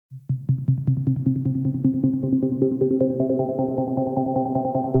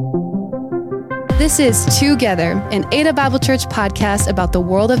This is Together, an Ada Bible Church podcast about the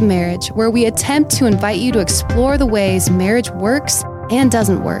world of marriage, where we attempt to invite you to explore the ways marriage works and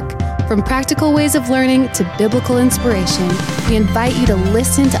doesn't work. From practical ways of learning to biblical inspiration, we invite you to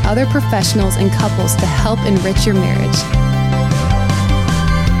listen to other professionals and couples to help enrich your marriage.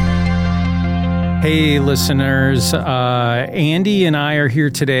 Hey, listeners. Andy and I are here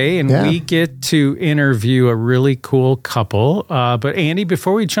today, and we get to interview a really cool couple. But Andy,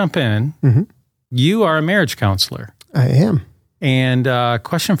 before we jump in, you are a marriage counselor. I am. And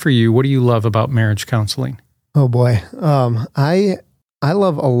question for you, what do you love about marriage counseling? Oh, boy. I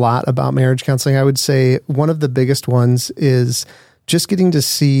love a lot about marriage counseling. I would say one of the biggest ones is just getting to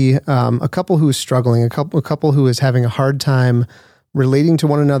see a couple who is struggling, a couple who is having a hard time relating to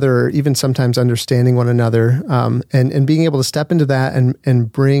one another, or even sometimes understanding one another, and being able to step into that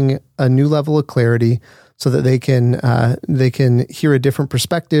and bring a new level of clarity so that they can hear a different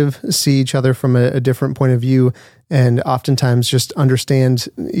perspective, see each other from a different point of view, and oftentimes just understand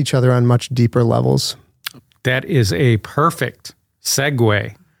each other on much deeper levels. That is a perfect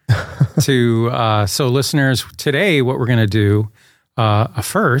segue to, so listeners, today what we're going to do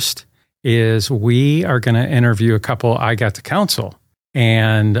first is we are going to interview a couple I got to counsel.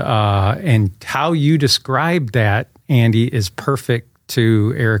 And how you described that, Andy, is perfect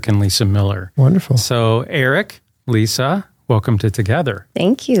to Eric and Lisa Miller. Wonderful. So Eric, Lisa, welcome to Together.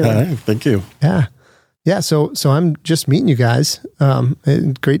 Thank you. Hi, thank you. Yeah. So I'm just meeting you guys.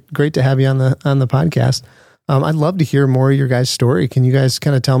 Great to have you on the podcast. I'd love to hear more of your guys' story. Can you guys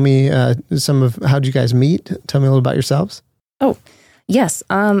kind of tell me some of how'd you guys meet? Tell me a little about yourselves. Oh, yes.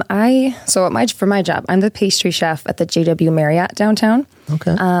 For my job, I'm the pastry chef at the JW Marriott downtown.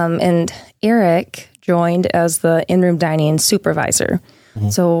 Okay. And Eric joined as the in-room dining supervisor. Mm-hmm.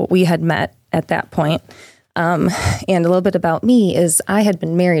 So we had met at that point. And a little bit about me is I had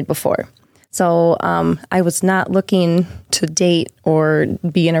been married before. So I was not looking to date or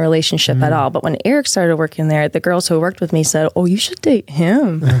be in a relationship at all. But when Eric started working there, the girls who worked with me said, "Oh, you should date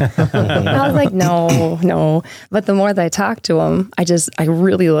him." I was like, no. But the more that I talked to him, I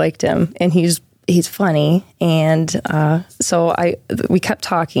really liked him, and he's funny, and so we kept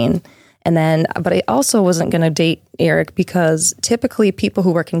talking. And then, but I also wasn't going to date Eric because typically people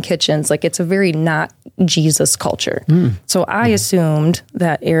who work in kitchens, like it's a very not Jesus culture. So I assumed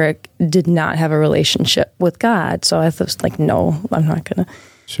that Eric did not have a relationship with God. So I was like, no, I'm not going to.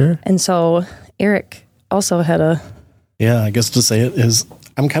 Sure. And so Eric also had I guess to say it is,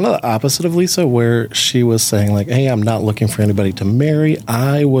 I'm kind of the opposite of Lisa, where she was saying like, hey, I'm not looking for anybody to marry.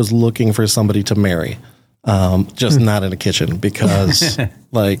 I was looking for somebody to marry, just not in a kitchen because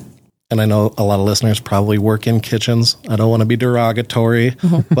and I know a lot of listeners probably work in kitchens. I don't want to be derogatory,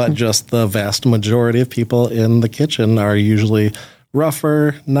 but just the vast majority of people in the kitchen are usually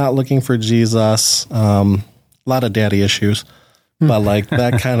rougher, not looking for Jesus, a lot of daddy issues, but like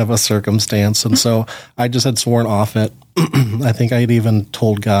that kind of a circumstance. And so I just had sworn off it. I think I had even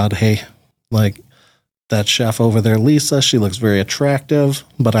told God, hey, like that chef over there, Lisa, she looks very attractive,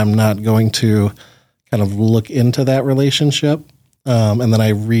 but I'm not going to kind of look into that relationship. And then I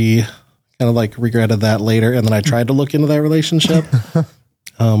regretted that later. And then I tried to look into that relationship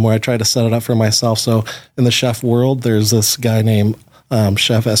where I tried to set it up for myself. So in the chef world, there's this guy named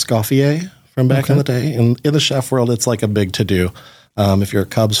Chef Escoffier from back in the day. And in the chef world, it's like a big to-do. If you're a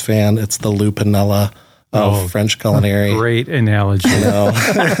Cubs fan, it's the Lou Piniella of French culinary. Great analogy.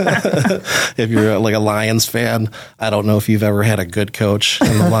 If you're like a Lions fan, I don't know if you've ever had a good coach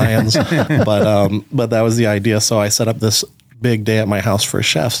in the Lions, but that was the idea. So I set up this big day at my house for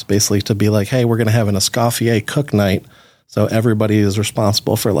chefs, basically to be like, hey, we're going to have an Escoffier cook night. So everybody is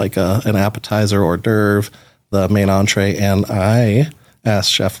responsible for like an appetizer, hors d'oeuvre, the main entree. And I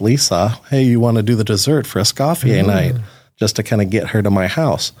asked Chef Lisa, hey, you want to do the dessert for Escoffier night, just to kind of get her to my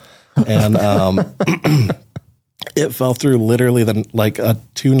house. And it fell through literally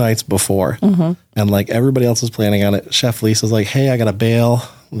 2 nights before. And like everybody else was planning on it. Chef Lisa's like, hey, I got to bail.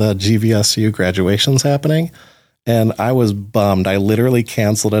 The GVSU graduation's happening. And I was bummed. I literally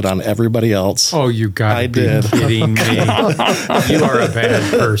canceled it on everybody else. Oh, you got to be kidding me. You are a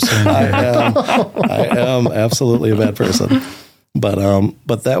bad person. I am absolutely a bad person. But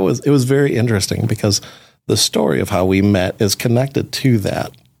it was very interesting because the story of how we met is connected to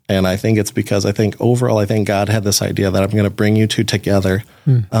that. And I think it's because overall God had this idea that I'm going to bring you two together.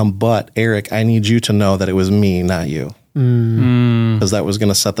 But Eric, I need you to know that it was me, not you. Because that was going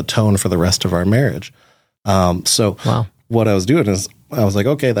to set the tone for the rest of our marriage. What I was doing is I was like,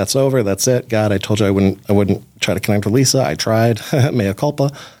 okay, that's over. That's it. God, I told you I wouldn't try to connect with Lisa. I tried, mea culpa.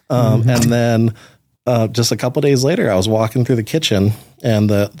 And then just a couple days later, I was walking through the kitchen, and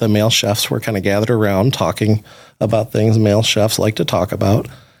the male chefs were kind of gathered around talking about things male chefs like to talk about.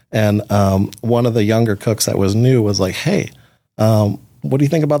 And one of the younger cooks that was new was like, "Hey, what do you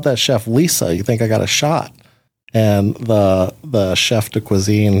think about that chef Lisa? You think I got a shot?" And the chef de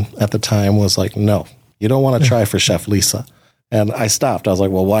cuisine at the time was like, "No, you don't want to try for Chef Lisa." And I stopped. I was like,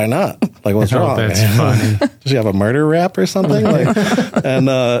 "Well, why not? Like, what's wrong? That's funny. Does she have a murder rap or something?" Like, and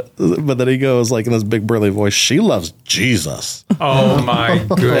but then he goes like in this big burly voice, "She loves Jesus." Oh my And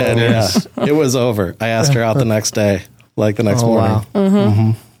goodness. it was over. I asked her out the next day, like the next morning. Wow.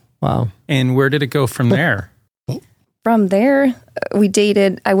 Mm-hmm. Wow. And where did it go from there? From there, we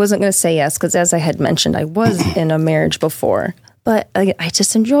dated. I wasn't going to say yes because, as I had mentioned, I was in a marriage before. But I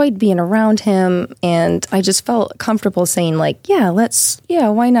just enjoyed being around him, and I just felt comfortable saying, like, yeah,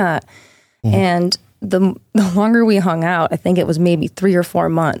 why not? Mm-hmm. And the longer we hung out, I think it was maybe 3 or 4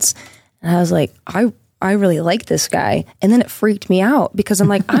 months, and I was like, I really like this guy. And then it freaked me out because I'm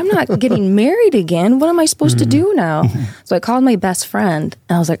like, I'm not getting married again. What am I supposed to do now? So I called my best friend,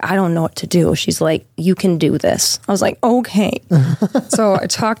 and I was like, I don't know what to do. She's like, you can do this. I was like, okay. So I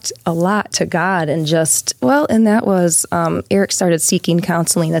talked a lot to God, and and that was, Eric started seeking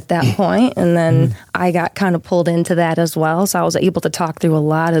counseling at that point, and then I got kind of pulled into that as well. So I was able to talk through a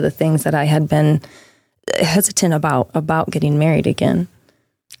lot of the things that I had been hesitant about getting married again.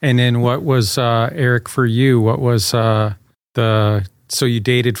 And then what was, Eric, for you, what was so you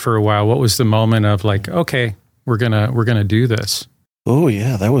dated for a while. What was the moment of like, okay, we're gonna do this? Oh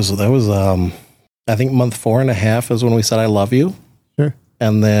yeah, that was I think month 4.5 is when we said I love you. Sure.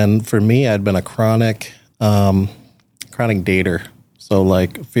 And then for me, I'd been a chronic dater. So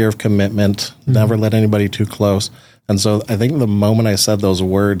like fear of commitment, never let anybody too close. And so I think the moment I said those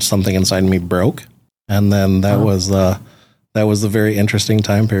words, something inside me broke. And then that was the very interesting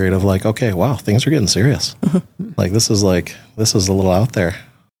time period of like, okay, wow, things are getting serious. Like this is a little out there.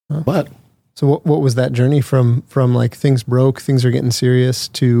 But so what was that journey from like things broke, things are getting serious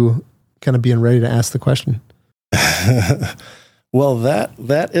to kind of being ready to ask the question? Well,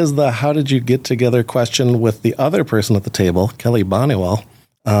 that is the how did you get together question with the other person at the table, Kelly Bonniwell.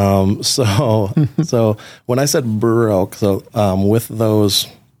 So when I said broke, with those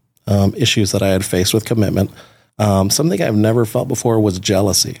issues that I had faced with commitment, something I've never felt before was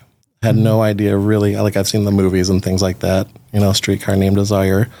jealousy. Had no idea really, like I've seen the movies and things like that, Streetcar Named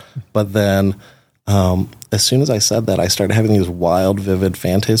Desire. But then as soon as I said that, I started having these wild, vivid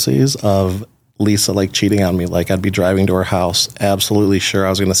fantasies of Lisa like cheating on me. Like I'd be driving to her house, absolutely sure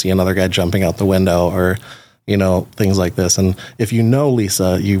I was going to see another guy jumping out the window or, things like this. And if you know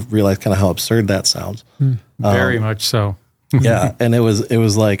Lisa, you realize kind of how absurd that sounds. Very much so. Yeah. And it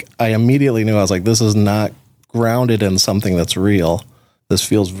was like, I immediately knew, I was like, this is not grounded in something that's real. This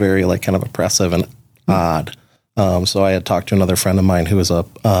feels very like kind of oppressive and odd. So I had talked to another friend of mine who was a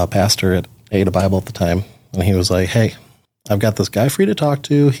pastor at Ada Bible at the time. And he was like, hey, I've got this guy for you to talk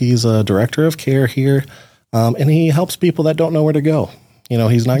to. He's a director of care here. And he helps people that don't know where to go.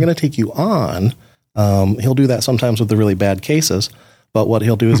 He's not going to take you on. He'll do that sometimes with the really bad cases. But what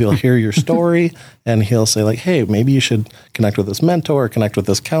he'll do is he'll hear your story and he'll say like, hey, maybe you should connect with this mentor or connect with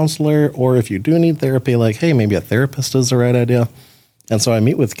this counselor. Or if you do need therapy, like, hey, maybe a therapist is the right idea. And so I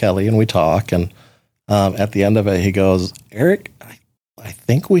meet with Kelly and we talk. And at the end of it, he goes, Eric, I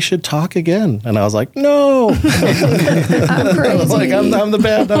think we should talk again. And I was like, no. I'm crazy. I was like, I'm the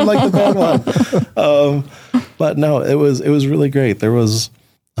bad one. But no, it was really great. There was,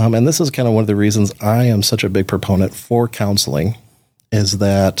 and this is kind of one of the reasons I am such a big proponent for counseling, is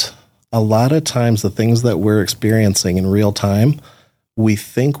that a lot of times the things that we're experiencing in real time, we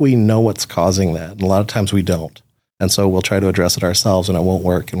think we know what's causing that. And a lot of times we don't. And so we'll try to address it ourselves and it won't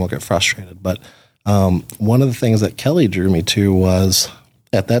work and we'll get frustrated. But one of the things that Kelly drew me to was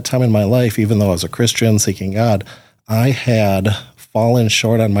at that time in my life, even though I was a Christian seeking God, I had fallen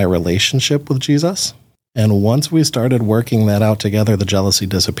short on my relationship with Jesus. And once we started working that out together, the jealousy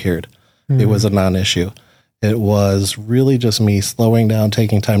disappeared. Mm-hmm. It was a non-issue. It was really just me slowing down,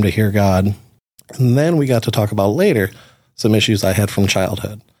 taking time to hear God. And then we got to talk about later some issues I had from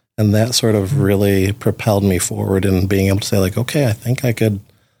childhood. And that sort of really propelled me forward in being able to say like, okay, I think I could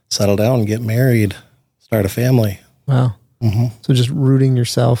settle down, get married, start a family. Wow. Mm-hmm. So just rooting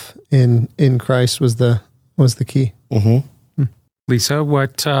yourself in Christ was the key. Mm-hmm. Lisa,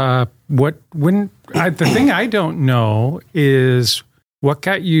 the thing I don't know is what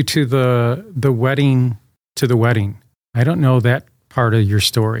got you to the wedding. I don't know that part of your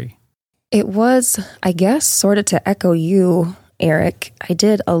story. It was, I guess, sort of to echo you, Eric. I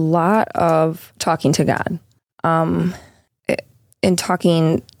did a lot of talking to God, and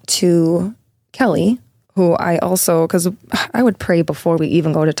talking to Kelly, who I also, because I would pray before we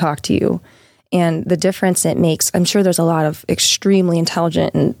even go to talk to you. And the difference it makes, I'm sure there's a lot of extremely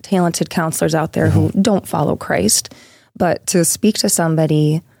intelligent and talented counselors out there who don't follow Christ. But to speak to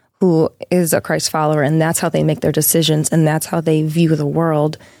somebody who is a Christ follower and that's how they make their decisions and that's how they view the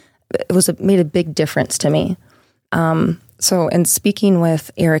world, made a big difference to me. So in speaking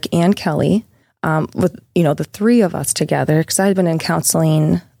with Eric and Kelly, with the three of us together, because I'd been in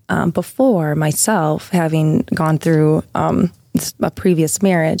counseling before myself, having gone through a previous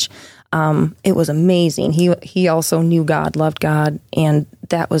marriage. It was amazing. He also knew God, loved God, and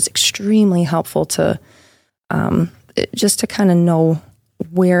that was extremely helpful to just to kind of know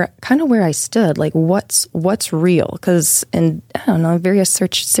where I stood, like what's real. Because in various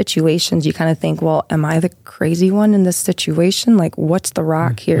situations, you kind of think, well, am I the crazy one in this situation? Like, what's the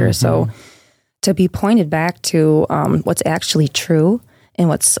rock here? Mm-hmm. So to be pointed back to what's actually true and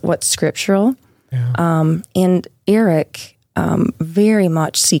what's scriptural, and Eric. Very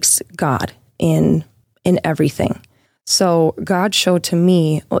much seeks God in everything. So God showed to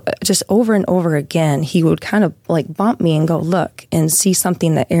me just over and over again, he would kind of like bump me and go, look, and see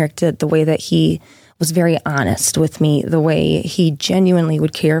something that Eric did, the way that he was very honest with me, the way he genuinely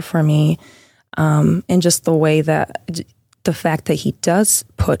would care for me, and just the way that the fact that he does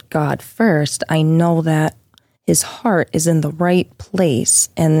put God first, I know that his heart is in the right place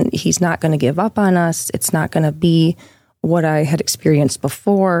and he's not going to give up on us. It's not going to be what I had experienced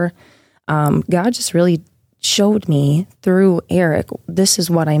before. God just really showed me through Eric, this is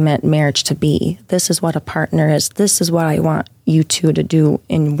what I meant marriage to be. This is what a partner is. This is what I want you two to do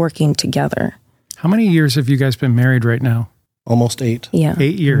in working together. How many years have you guys been married right now? Almost 8. Yeah.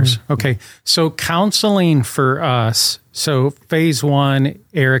 8 years. Mm-hmm. Okay. So counseling for us, so phase 1,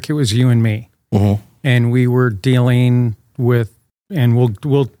 Eric, it was you and me. Mm-hmm. And we were dealing with, and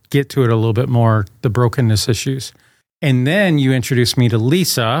we'll get to it a little bit more, the brokenness issues. And then you introduced me to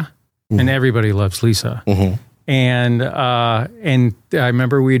Lisa, and everybody loves Lisa. Mm-hmm. And I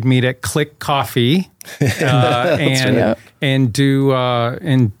remember we'd meet at Click Coffee and do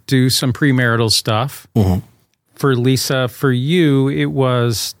some premarital stuff. Mm-hmm. For Lisa, for you, it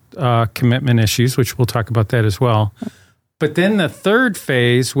was commitment issues, which we'll talk about that as well. But then the third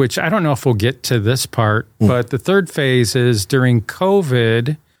phase, which I don't know if we'll get to this part, but the third phase is during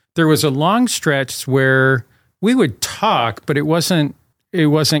COVID, there was a long stretch where we would talk, but it wasn't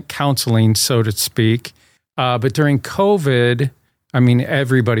counseling, so to speak. But during COVID, I mean,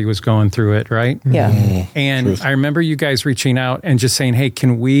 everybody was going through it, right? Yeah. Mm-hmm. And Truth. I remember you guys reaching out and just saying, hey,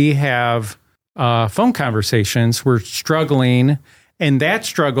 can we have phone conversations? We're struggling. And that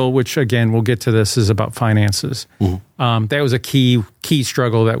struggle, which again, we'll get to this, is about finances. Mm-hmm. That was a key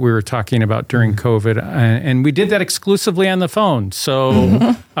struggle that we were talking about during COVID. And we did that exclusively on the phone.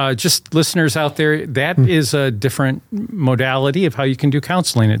 So just listeners out there, that is a different modality of how you can do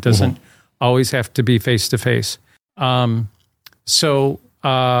counseling. It doesn't always have to be face-to-face. So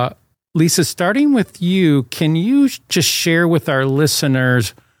Lisa, starting with you, can you just share with our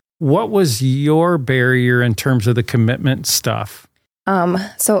listeners, what was your barrier in terms of the commitment stuff?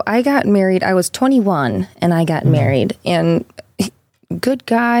 So I got married, I was 21 and I got married, and good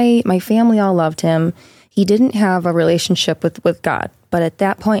guy, my family all loved him. He didn't have a relationship with God, but at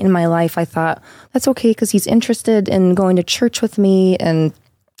that point in my life, I thought, that's okay because he's interested in going to church with me and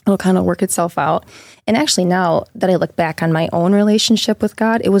it'll kind of work itself out. And actually now that I look back on my own relationship with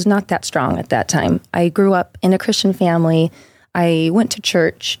God, it was not that strong at that time. I grew up in a Christian family. I went to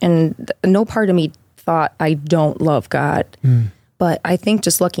church and no part of me thought I don't love God. But I think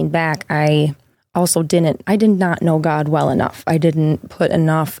just looking back, I did not know God well enough. I didn't put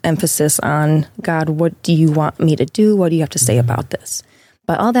enough emphasis on, God, what do you want me to do? What do you have to say about this?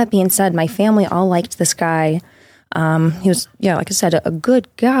 But all that being said, my family all liked this guy. He was, like I said, a good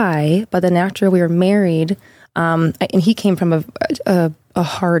guy. But then after we were married, and he came from a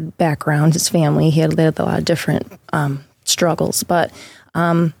hard background, his family. He had lived a lot of different struggles. But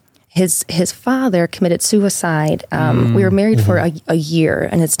his father committed suicide. We were married for a year,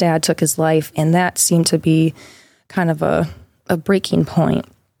 and his dad took his life, and that seemed to be kind of a breaking point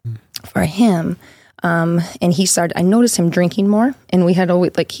for him. And I noticed him drinking more, and he'd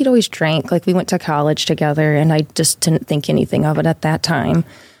always drank. Like, we went to college together, and I just didn't think anything of it at that time.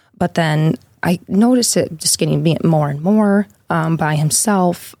 But then I noticed it just getting more and more by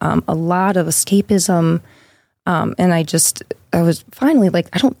himself, a lot of escapism. And I was finally like,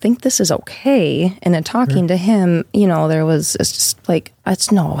 I don't think this is okay. And then talking to him, it's just like, it's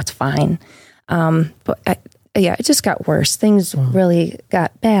fine. But it just got worse. Things really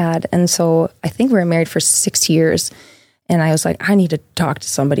got bad. And so I think we were married for 6 years. And I was like, I need to talk to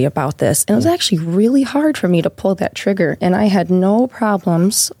somebody about this. And it was actually really hard for me to pull that trigger. And I had no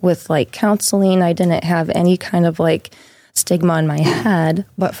problems with like counseling. I didn't have any kind of like stigma in my head.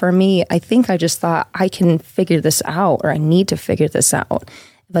 But for me, I think I just thought I can figure this out, or I need to figure this out.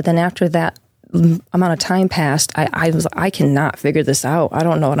 But then after that amount of time passed, I cannot figure this out. I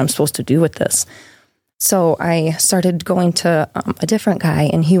don't know what I'm supposed to do with this. So I started going to a different guy,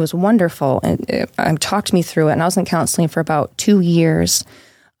 and he was wonderful and talked me through it. And I was in counseling for about 2 years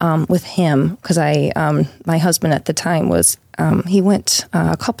with him, because my husband at the time was, he went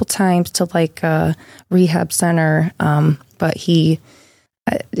a couple times to like a rehab center, but he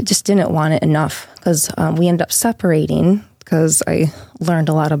just didn't want it enough, because we ended up separating, because I learned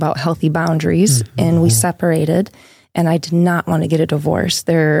a lot about healthy boundaries, and we separated, and I did not want to get a divorce.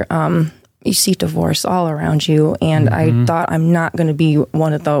 You see divorce all around you. And I thought, I'm not going to be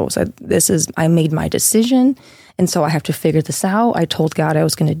one of those. I made my decision. And so I have to figure this out. I told God I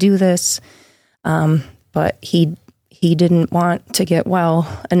was going to do this. But he didn't want to get well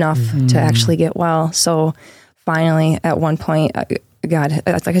enough to actually get well. So finally, at one point, God,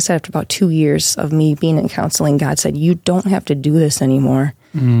 like I said, after about 2 years of me being in counseling, God said, you don't have to do this anymore.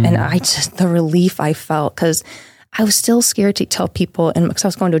 And the relief I felt, because I was still scared to tell people, and because I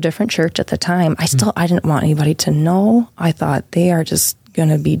was going to a different church at the time, I didn't want anybody to know. I thought they are just going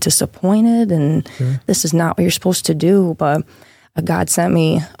to be disappointed, and this is not what you're supposed to do. But God sent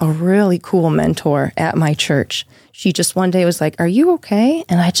me a really cool mentor at my church. She just one day was like, are you okay?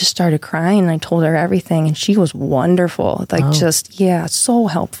 And I just started crying, and I told her everything, and she was wonderful. So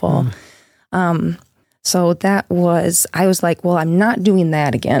helpful. So I was like, well, I'm not doing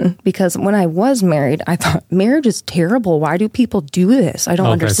that again, because when I was married, I thought marriage is terrible. Why do people do this? I don't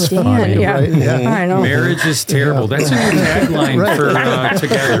understand. Funny. Yeah. I know. Marriage is terrible. That's a new tagline for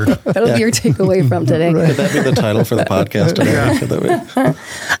Together. That'll be your takeaway from today. Could that be the title for the podcast today?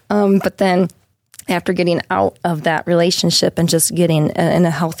 But then after getting out of that relationship and just getting in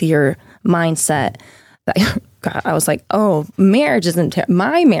a healthier mindset, I was like, oh, marriage isn't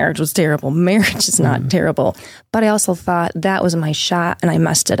my marriage was terrible. Marriage is not terrible. But I also thought that was my shot, and I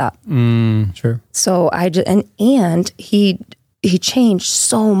messed it up. Sure. So I just, and he changed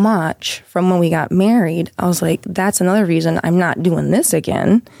so much from when we got married. I was like, that's another reason I'm not doing this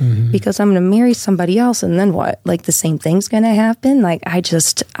again, because I'm going to marry somebody else, and then what? Like the same thing's going to happen. Like I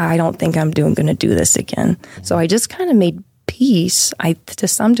don't think I'm going to do this again. So I just kind of made peace, to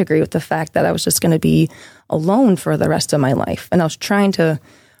some degree, with the fact that I was just going to be alone for the rest of my life. And I was trying to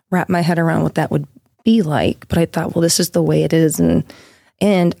wrap my head around what that would be like. But I thought, well, this is the way it is.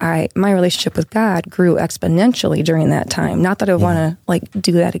 And my relationship with God grew exponentially during that time. Not that I want to like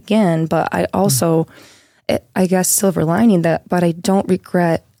do that again, but I also, I guess, silver lining that, but I don't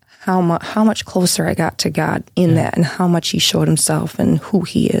regret how much closer I got to God in that, and how much he showed himself and who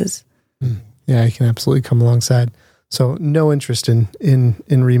he is. Yeah, I can absolutely come alongside. So no interest in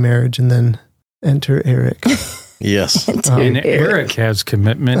remarriage, and then enter Eric. Yes. And Eric has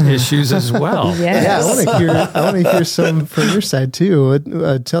commitment issues as well. Yeah, I want to hear some from your side too.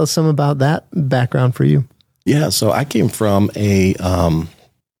 Tell us some about that background for you. Yeah, so I came from a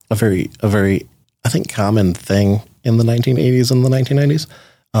very I think common thing in the 1980s and the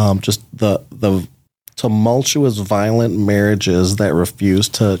 1990s. Just the tumultuous, violent marriages that refuse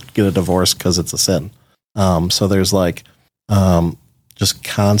to get a divorce because it's a sin. So there's like just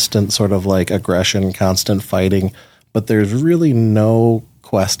constant sort of like aggression, constant fighting, but there's really no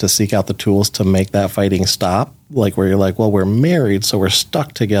quest to seek out the tools to make that fighting stop. Like where you're like, well, we're married, so we're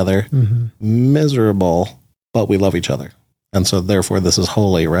stuck together, miserable, but we love each other. And so therefore this is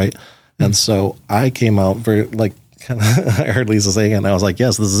holy, right? And so I came out very like, I heard Lisa saying it, and I was like,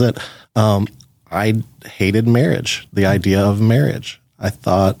 yes, this is it. I hated marriage, the idea of marriage. I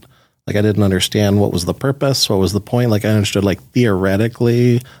thought, like, I didn't understand what was the purpose, what was the point. Like, I understood, like,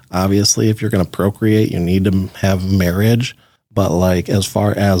 theoretically, obviously, if you're going to procreate, you need to have marriage. But, like, as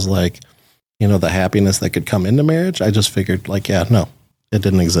far as, like, you know, the happiness that could come into marriage, I just figured, like, yeah, no, it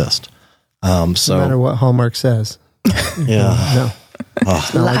didn't exist. No matter what Hallmark says. Yeah. No.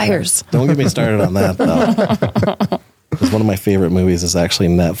 Oh, Liars. don't get me started on that, though. Because one of my favorite movies is actually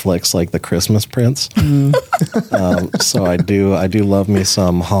Netflix, like The Christmas Prince. So I do love me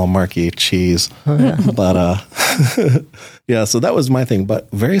some Hallmarky cheese. Oh, yeah. But yeah, so that was my thing.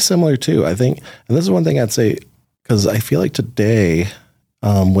 But very similar too, I think. And this is one thing I'd say, because I feel like today,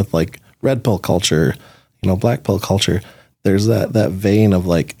 with like red pill culture, you know, black pill culture, there's that vein of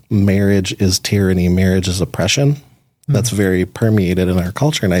like marriage is tyranny, marriage is oppression. That's very permeated in our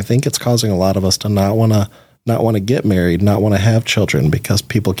culture, and I think it's causing a lot of us to not want to get married, not want to have children, because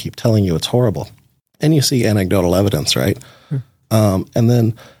people keep telling you it's horrible. and you see anecdotal evidence, right?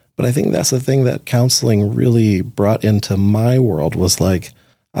 But I think that's the thing that counseling really brought into my world was like,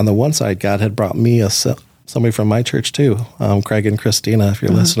 on the one side, God had brought me somebody from my church too, Craig and Christina, if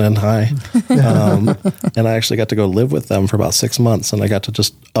you're listening, hi. And I actually got to go live with them for about 6 months, and I got to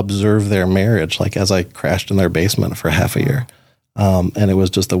just observe their marriage, like as I crashed in their basement for half a year. And it was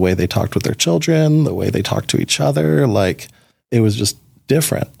just the way they talked with their children, the way they talked to each other, like it was just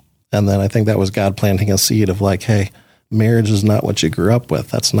different. And then I think that was God planting a seed of like, hey, marriage is not what you grew up with.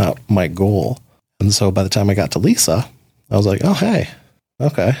 That's not my goal. And so by the time I got to Lisa, I was like, oh, hey,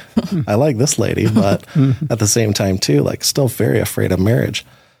 okay, I like this lady, but at the same time too, like still very afraid of marriage.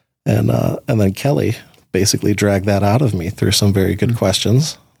 And then Kelly basically dragged that out of me through some very good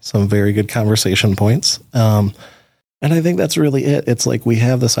questions, some very good conversation points. And I think that's really it. It's like we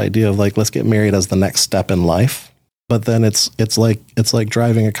have this idea of like, let's get married as the next step in life. But then it's like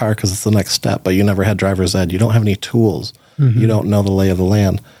driving a car because it's the next step, but you never had driver's ed. You don't have any tools. You don't know the lay of the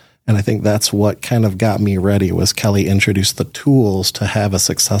land. And I think that's what kind of got me ready was Kelly introduced the tools to have a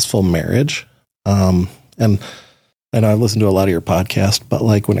successful marriage. And I know I've listened to a lot of your podcast, but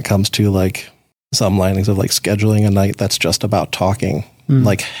like when it comes to like some linings of like scheduling a night that's just about talking,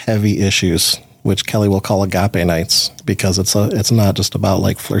 like heavy issues, which Kelly will call agape nights, because it's not just about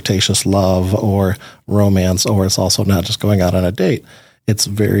like flirtatious love or romance, or it's also not just going out on a date. It's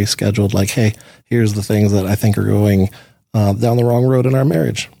very scheduled, like, hey, here's the things that I think are going down the wrong road in our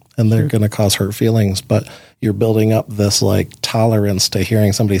marriage, and they're going to cause hurt feelings. But you're building up this like tolerance to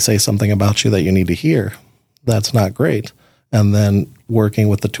hearing somebody say something about you that you need to hear. That's not great. And then working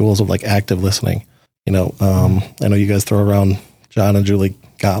with the tools of like active listening. I know you guys throw around John and Julie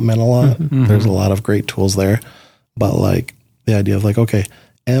Gottman a lot. There's a lot of great tools there, but like the idea of like, okay,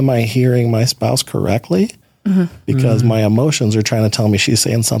 am I hearing my spouse correctly? Because my emotions are trying to tell me she's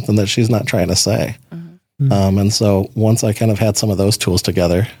saying something that she's not trying to say. And so once I kind of had some of those tools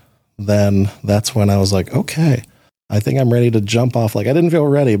together, then that's when I was like, okay, I think I'm ready to jump off. Like I didn't feel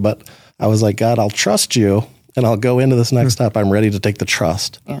ready, but I was like, God, I'll trust you and I'll go into this next step. I'm ready to take the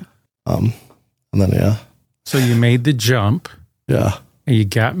trust. Yeah. And then, So you made the jump. Yeah. You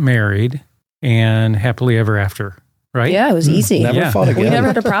got married and happily ever after, right? Yeah, it was easy. Never fought again. We never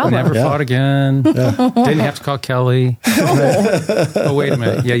had a problem. Never fought again. Didn't have to call Kelly. Oh, wait a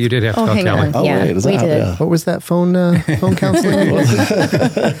minute. Yeah, you did have to call hang Kelly. on. Oh, Yeah, wait, is we that? did. Yeah. What was that phone counseling?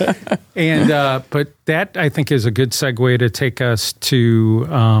 And but that I think is a good segue to take us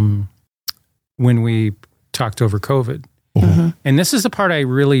to when we talked over COVID. And this is the part I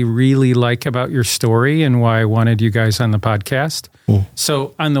really, really like about your story and why I wanted you guys on the podcast.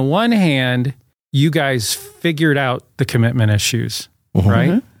 So on the one hand, you guys figured out the commitment issues,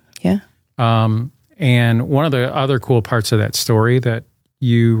 right? Yeah. And one of the other cool parts of that story that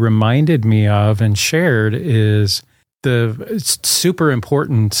you reminded me of and shared is the super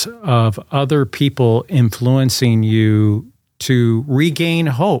importance of other people influencing you to regain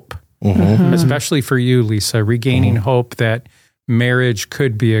hope. Especially for you, Lisa, regaining hope that marriage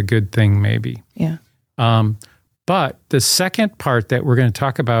could be a good thing, maybe. Yeah. But the second part that we're going to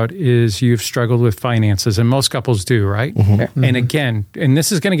talk about is you've struggled with finances, and most couples do, right? And again, and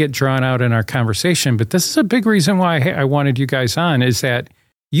this is going to get drawn out in our conversation, but this is a big reason why I wanted you guys on, is that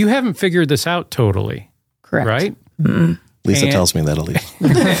you haven't figured this out totally. Correct. Right? Lisa And- tells me that at least.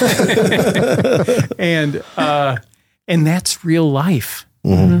 And that's real life.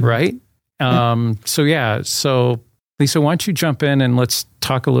 Right? So Lisa, why don't you jump in and let's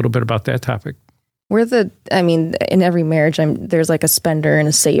talk a little bit about that topic. In every marriage, there's like a spender and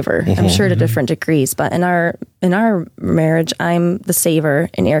a saver. I'm sure to different degrees, but in our marriage, I'm the saver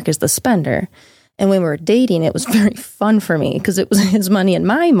and Eric is the spender. And when we were dating, it was very fun for me because it was his money and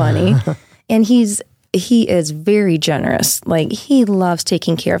my money. And he is very generous. Like he loves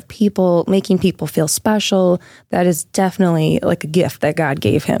taking care of people, making people feel special. That is definitely like a gift that God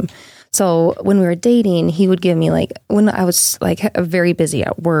gave him. So when we were dating, he would give me like, when I was like very busy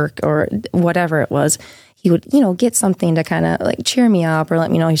at work or whatever it was, he would, get something to kind of like cheer me up or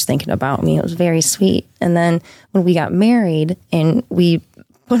let me know he's thinking about me. It was very sweet. And then when we got married and we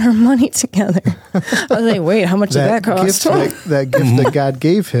put our money together, I was like, wait, how much did that cost? That gift that God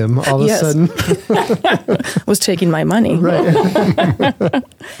gave him all of a sudden was taking my money. Right.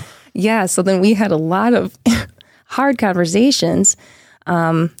 Yeah. So then we had a lot of hard conversations.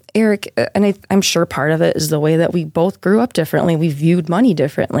 Eric, and I'm sure part of it is the way that we both grew up differently. We viewed money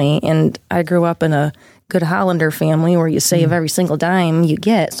differently. And I grew up in a good Hollander family where you save every single dime you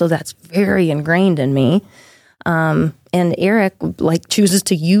get. So that's very ingrained in me. And Eric like chooses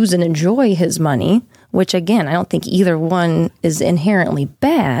to use and enjoy his money, which again, I don't think either one is inherently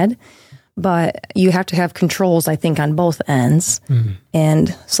bad, but you have to have controls, I think, on both ends.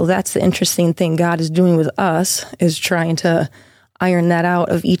 And so that's the interesting thing God is doing with us, is trying to iron that out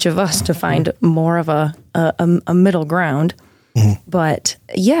of each of us to find more of a middle ground. But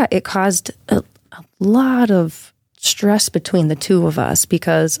yeah, it caused a lot of stress between the two of us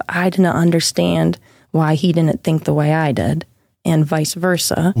because I didn't understand why he didn't think the way I did, and vice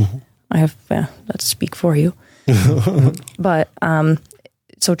versa. I have, let's speak for you. But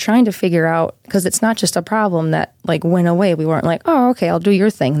so trying to figure out, because it's not just a problem that like went away. We weren't like, oh, okay, I'll do your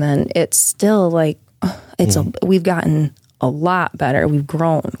thing then. It's still like, we've gotten a lot better. We've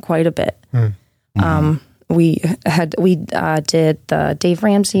grown quite a bit. We did the Dave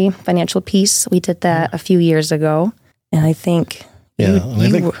Ramsey Financial Peace. We did that a few years ago, and I think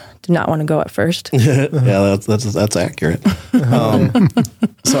you did not want to go at first. Yeah, that's accurate.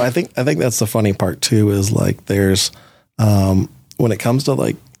 So I think that's the funny part too. Is like there's when it comes to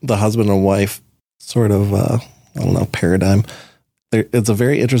like the husband and wife sort of paradigm. It's a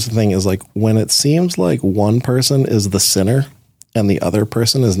very interesting thing. Is like when it seems like one person is the sinner and the other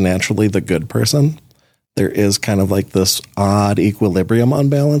person is naturally the good person, there is kind of like this odd equilibrium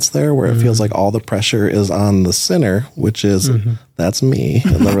unbalance there where it feels like all the pressure is on the sinner, which is, that's me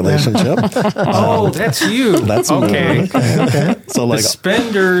in the relationship. That's you. That's okay. Me. Okay. So like the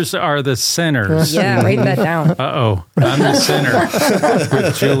spenders are the sinners. Yeah, write that down. I'm the sinner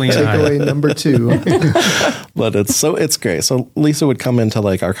with Julie and Takeaway number 2. But it's great. So Lisa would come into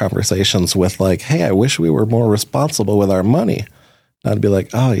like our conversations with like, hey, I wish we were more responsible with our money. And I'd be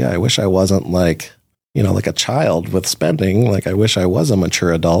like, oh yeah, I wish I wasn't like, like a child with spending. Like, I wish I was a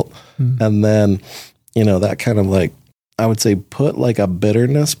mature adult. And then, that kind of like, I would say put like a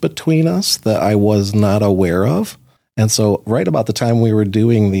bitterness between us that I was not aware of. And so right about the time we were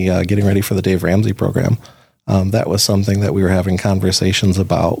doing the getting ready for the Dave Ramsey program, that was something that we were having conversations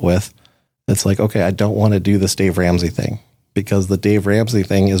about with. It's like, okay, I don't want to do this Dave Ramsey thing because the Dave Ramsey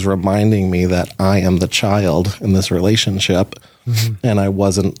thing is reminding me that I am the child in this relationship. And I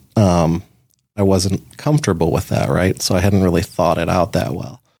wasn't comfortable with that, right? So I hadn't really thought it out that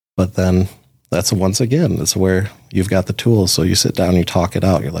well. But then that's where you've got the tools. So you sit down, you talk it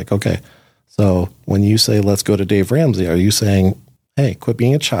out. You're like, okay, so when you say, let's go to Dave Ramsey, are you saying, hey, quit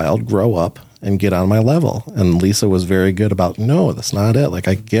being a child, grow up and get on my level? And Lisa was very good about, no, that's not it. Like,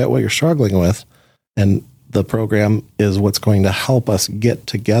 I get what you're struggling with. And the program is what's going to help us get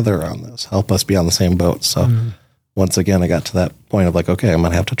together on this, help us be on the same boat. So once again, I got to that point of like, okay, I'm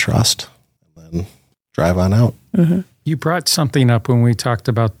going to have to trust and then drive on out. You brought something up when we talked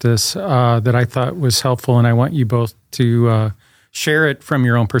about this that I thought was helpful, and I want you both to share it from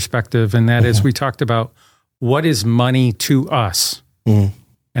your own perspective, and that is we talked about what is money to us. And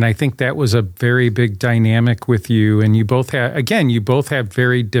I think that was a very big dynamic with you, and you both have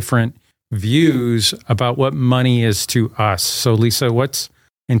very different views about what money is to us. So Lisa,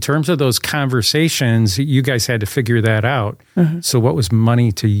 in terms of those conversations, you guys had to figure that out. So what was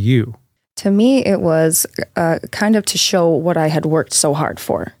money to you? To me, it was kind of to show what I had worked so hard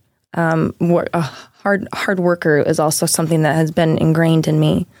for. A hard worker is also something that has been ingrained in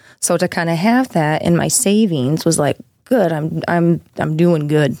me. So to kind of have that in my savings was like, good. I'm doing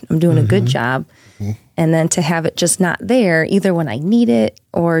good. I'm doing a good job. And then to have it just not there, either when I need it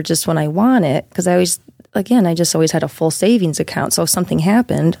or just when I want it, because I just always had a full savings account. So if something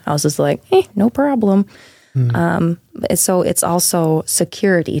happened, I was just like, no problem. So it's also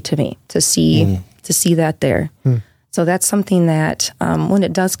security to me to see that there. So that's something that when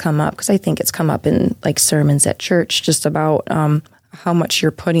it does come up, because I think it's come up in like sermons at church, just about how much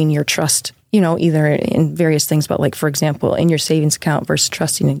you're putting your trust, either in various things, but like, for example, in your savings account versus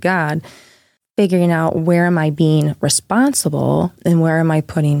trusting in God, figuring out where am I being responsible and where am I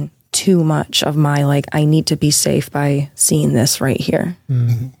putting too much of my, like, I need to be safe by seeing this right here.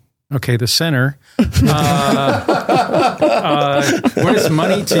 Okay, the sinner. What is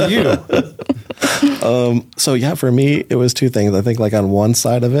money to you? So yeah, for me, it was two things. I think like on one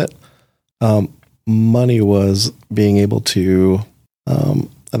side of it, money was being able to,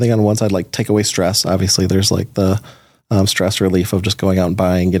 I think on one side, like take away stress. Obviously there's like the stress relief of just going out and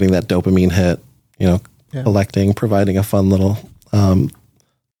buying, getting that dopamine hit, collecting, providing a fun little,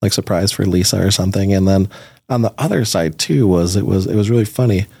 like surprise for Lisa or something. And then on the other side too, it was really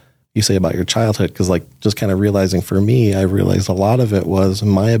funny. You say about your childhood, because like just kind of realizing for me, I realized a lot of it was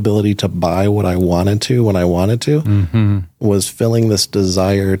my ability to buy what I wanted to when I wanted to was filling this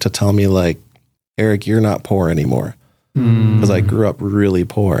desire to tell me like, Eric, you're not poor anymore, because I grew up really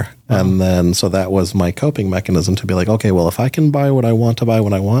poor. And then, so that was my coping mechanism to be like, okay, well, if I can buy what I want to buy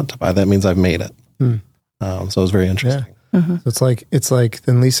when I want to buy, that means I've made it. So it was very interesting. So it's like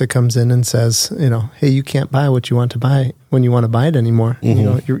then Lisa comes in and says, hey, you can't buy what you want to buy when you want to buy it anymore.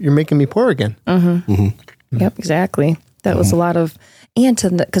 You're making me poor again. Yep, exactly. That was a lot of, and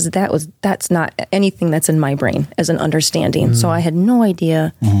because that's not anything that's in my brain as an understanding. So I had no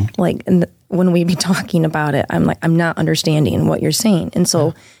idea, like when we be talking about it, I'm like, I'm not understanding what you're saying. And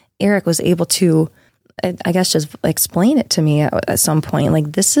so Eric was able to, I guess, just explain it to me at some point.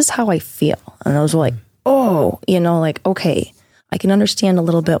 Like, this is how I feel. And I was like, oh, like, okay, I can understand a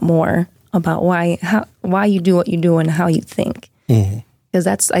little bit more about why you do what you do and how you think. Because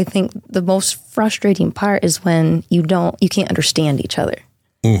that's, I think, the most frustrating part is when you can't understand each other.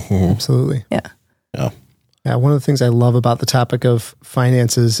 Absolutely. Yeah. One of the things I love about the topic of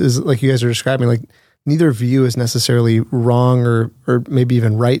finances is, like you guys are describing, like neither view is necessarily wrong or maybe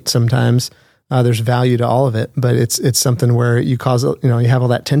even right sometimes. There's value to all of it, but it's something where you have all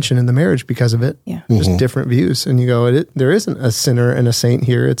that tension in the marriage because of it. Yeah. Just different views. And you go, there isn't a sinner and a saint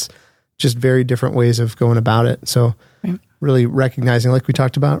here. It's just very different ways of going about it. So really recognizing, like we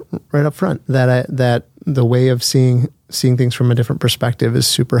talked about right up front, that the way of seeing things from a different perspective is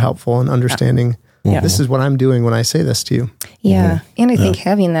super helpful in understanding this is what I'm doing when I say this to you. Yeah. And I think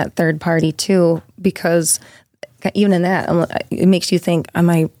having that third party too, because even in that, it makes you think, am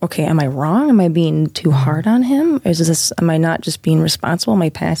I wrong? Am I being too hard on him? Am I not just being responsible? Am I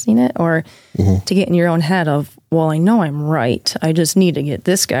passing it? Or to get in your own head of, well, I know I'm right. I just need to get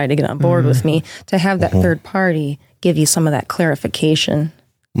this guy to get on board with me. To have that third party give you some of that clarification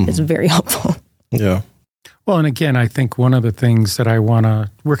is very helpful. Yeah. Well, and again, I think one of the things that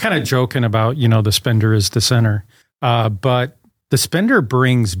we're kind of joking about, the spender is the sinner, but the spender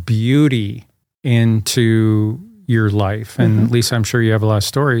brings beauty into your life. And Lisa, I'm sure you have a lot of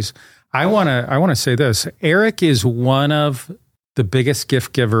stories. I want to say this. Eric is one of the biggest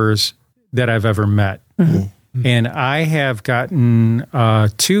gift givers that I've ever met. And I have gotten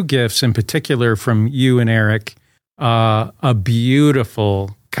 2 gifts in particular from you and Eric, a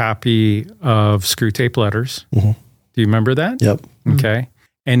beautiful copy of Screw Tape Letters. Do you remember that? Yep. Okay.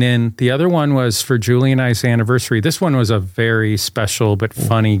 And then the other one was for Julie and I's anniversary. This one was a very special but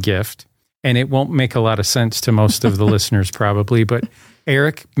funny gift. And it won't make a lot of sense to most of the listeners probably, but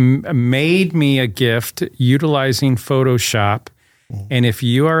Eric made me a gift utilizing Photoshop. And if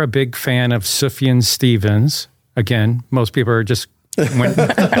you are a big fan of Sufjan Stevens, again, most people are just, who's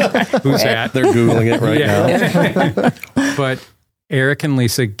that? They're Googling it right now. But Eric and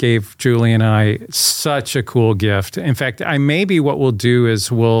Lisa gave Julie and I such a cool gift. In fact, maybe what we'll do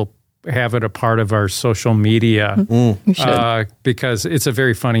is we'll have it a part of our social media because it's a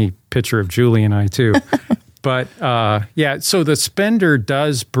very funny picture of Julie and I too. But so the spender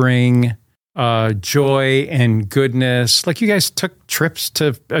does bring joy and goodness. Like you guys took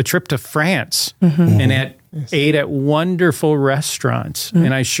a trip to France and ate at wonderful restaurants.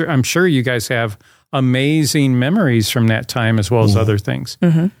 And I'm sure you guys have amazing memories from that time as well as other things.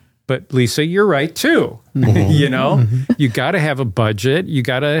 But Lisa, you're right too. You got to have a budget. You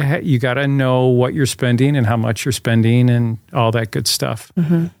got to know what you're spending and how much you're spending and all that good stuff.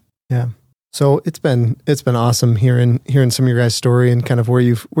 Yeah. So it's been awesome hearing some of your guys' story and kind of where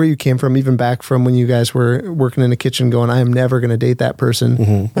you came from, even back from when you guys were working in the kitchen going, I am never going to date that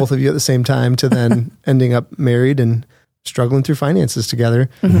person, both of you at the same time, to then ending up married and struggling through finances together.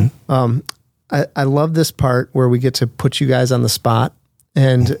 I love this part where we get to put you guys on the spot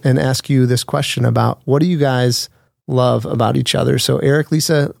and ask you this question about what do you guys love about each other? So Eric,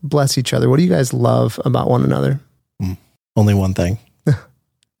 Lisa, bless each other. What do you guys love about one another? Only one thing.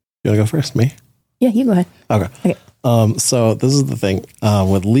 You want to go first? Me? Yeah, you go ahead. Okay. So this is the thing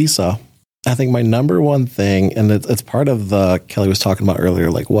with Lisa. I think my number one thing, and it's part of the Kelly was talking about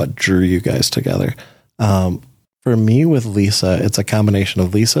earlier, like what drew you guys together. For me with Lisa, it's a combination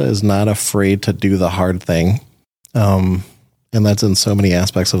of Lisa is not afraid to do the hard thing. And that's in so many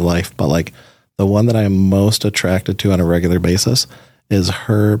aspects of life. But like the one that I'm most attracted to on a regular basis is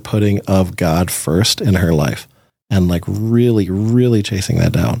her putting of God first in her life and like really, really chasing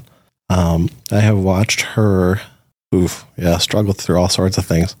that down. I have watched her, struggle through all sorts of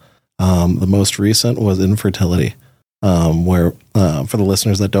things. The most recent was infertility, where for the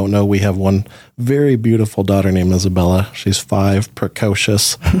listeners that don't know, we have one very beautiful daughter named Isabella. She's 5,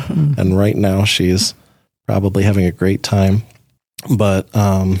 precocious, and right now she's probably having a great time. But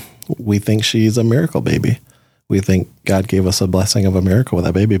we think she's a miracle baby. We think God gave us a blessing of a miracle with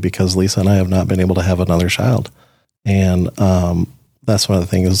that baby because Lisa and I have not been able to have another child. And that's one of the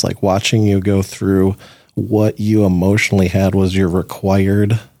things is like watching you go through what you emotionally had was your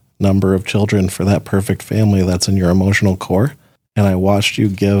required number of children for that perfect family that's in your emotional core. And I watched you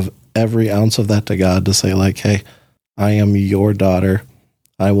give every ounce of that to God to say like, hey, I am your daughter.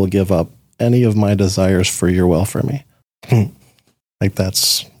 I will give up any of my desires for your will for me. Like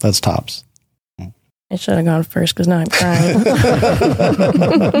that's tops. I should have gone first because now I'm crying.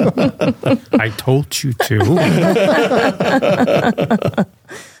 I told you to.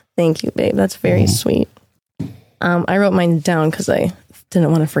 Thank you, babe. That's very sweet. I wrote mine down because I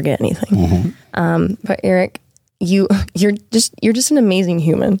didn't want to forget anything. But Eric, you're just an amazing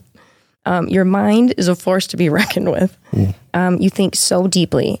human. Your mind is a force to be reckoned with. You think so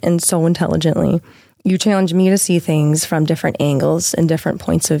deeply and so intelligently. You challenge me to see things from different angles and different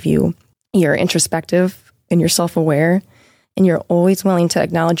points of view. You're introspective and you're self-aware, and you're always willing to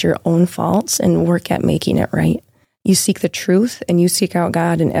acknowledge your own faults and work at making it right. You seek the truth and you seek out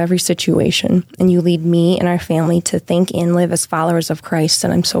God in every situation, and you lead me and our family to think and live as followers of Christ,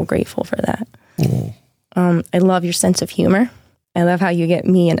 and I'm so grateful for that. I love your sense of humor. I love how you get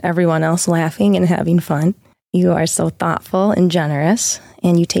me and everyone else laughing and having fun. You are so thoughtful and generous,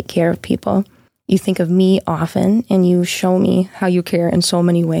 and you take care of people. You think of me often, and you show me how you care in so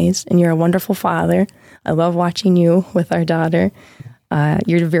many ways, and you're a wonderful father. I love watching you with our daughter.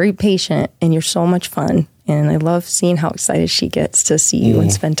 You're very patient, and you're so much fun, and I love seeing how excited she gets to see you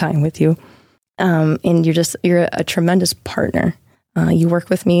and spend time with you. And you're a tremendous partner. You work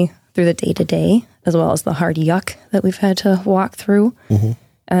with me through the day-to-day, as well as the hard yuck that we've had to walk through.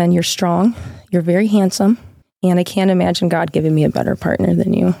 And you're strong. You're very handsome. And I can't imagine God giving me a better partner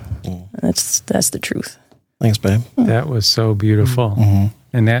than you. That's the truth. Thanks, babe. That was so beautiful.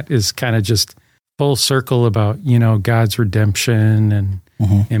 And that is kind of just full circle about, God's redemption and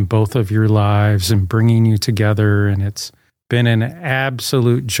in both of your lives and bringing you together. And it's been an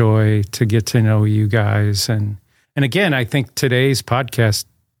absolute joy to get to know you guys. And again, I think today's podcast,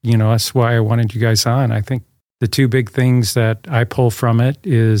 that's why I wanted you guys on. I think the two big things that I pull from it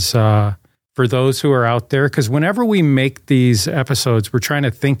is for those who are out there, because whenever we make these episodes, we're trying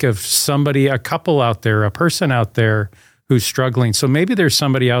to think of somebody, a couple out there, a person out there who's struggling. So maybe there's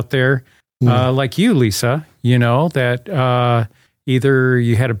somebody out there like you, Lisa, that either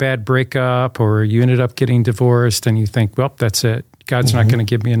you had a bad breakup or you ended up getting divorced and you think, well, that's it. God's not going to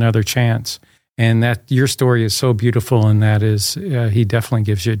give me another chance. And that your story is so beautiful, and that is, he definitely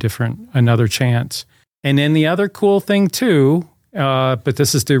gives you another chance. And then the other cool thing too, but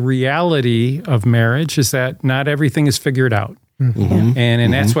this is the reality of marriage, is that not everything is figured out.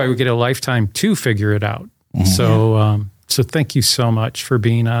 And that's why we get a lifetime to figure it out. So thank you so much for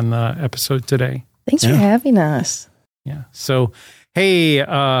being on the episode today. Thanks for having us. Yeah. So, hey,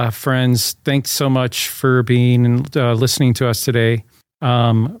 friends, thanks so much for being and listening to us today.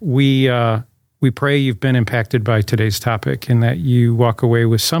 We pray you've been impacted by today's topic and that you walk away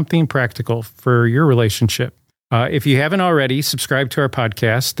with something practical for your relationship. If you haven't already, subscribe to our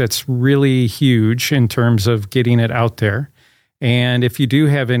podcast. That's really huge in terms of getting it out there. And if you do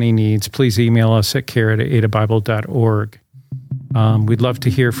have any needs, please email us at care@adabible.org. We'd love to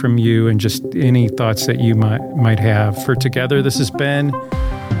hear from you and just any thoughts that you might have. For Together, this has been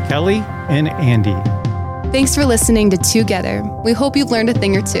Kelly and Andy. Thanks for listening to Together. We hope you've learned a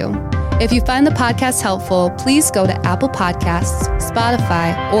thing or two. If you find the podcast helpful, please go to Apple Podcasts,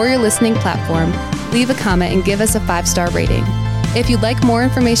 Spotify, or your listening platform, leave a comment, and give us a 5-star rating. If you'd like more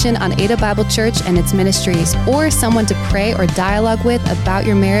information on Ada Bible Church and its ministries, or someone to pray or dialogue with about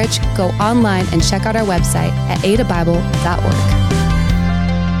your marriage, go online and check out our website at adabible.org.